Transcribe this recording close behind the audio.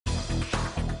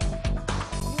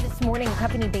morning, a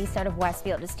company based out of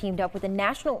Westfield has teamed up with a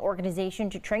national organization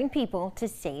to train people to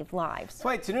save lives.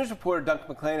 22 News reporter Duncan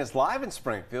McLean is live in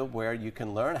Springfield, where you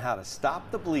can learn how to stop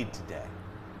the bleed today.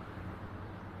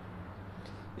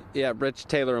 Yeah, Rich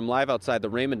Taylor, I'm live outside the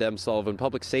Raymond M. Sullivan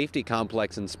Public Safety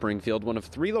Complex in Springfield, one of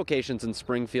 3 locations in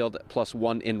Springfield plus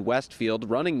 1 in Westfield,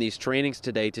 running these trainings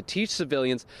today to teach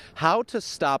civilians how to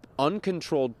stop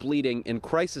uncontrolled bleeding in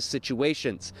crisis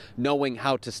situations. Knowing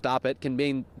how to stop it can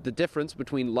mean the difference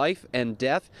between life and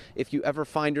death if you ever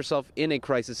find yourself in a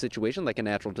crisis situation like a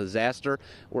natural disaster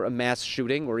or a mass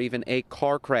shooting or even a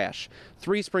car crash.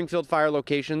 3 Springfield fire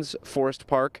locations, Forest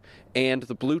Park, and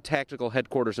the Blue Tactical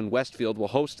Headquarters in Westfield will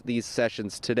host these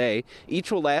sessions today.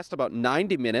 Each will last about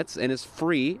 90 minutes and is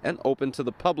free and open to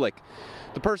the public.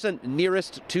 The person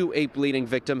nearest to a bleeding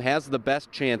victim has the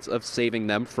best chance of saving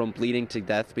them from bleeding to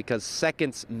death because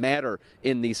seconds matter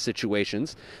in these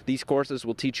situations. These courses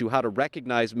will teach you how to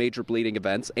recognize major bleeding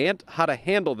events and how to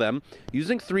handle them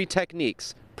using 3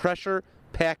 techniques: pressure,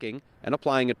 packing, and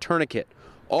applying a tourniquet.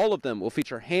 All of them will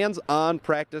feature hands-on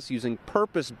practice using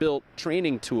purpose-built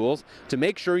training tools to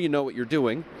make sure you know what you're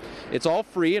doing. It's all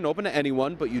free and open to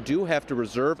anyone, but you do have to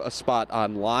reserve a spot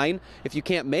online. If you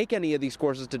can't make any of these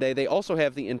courses today, they also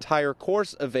have the entire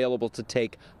course available to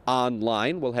take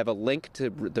online. We'll have a link to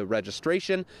the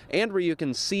registration and where you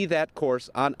can see that course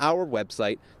on our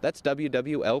website. That's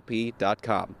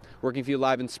WWLP.com. Working for you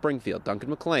live in Springfield, Duncan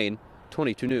McLean,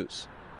 22 News.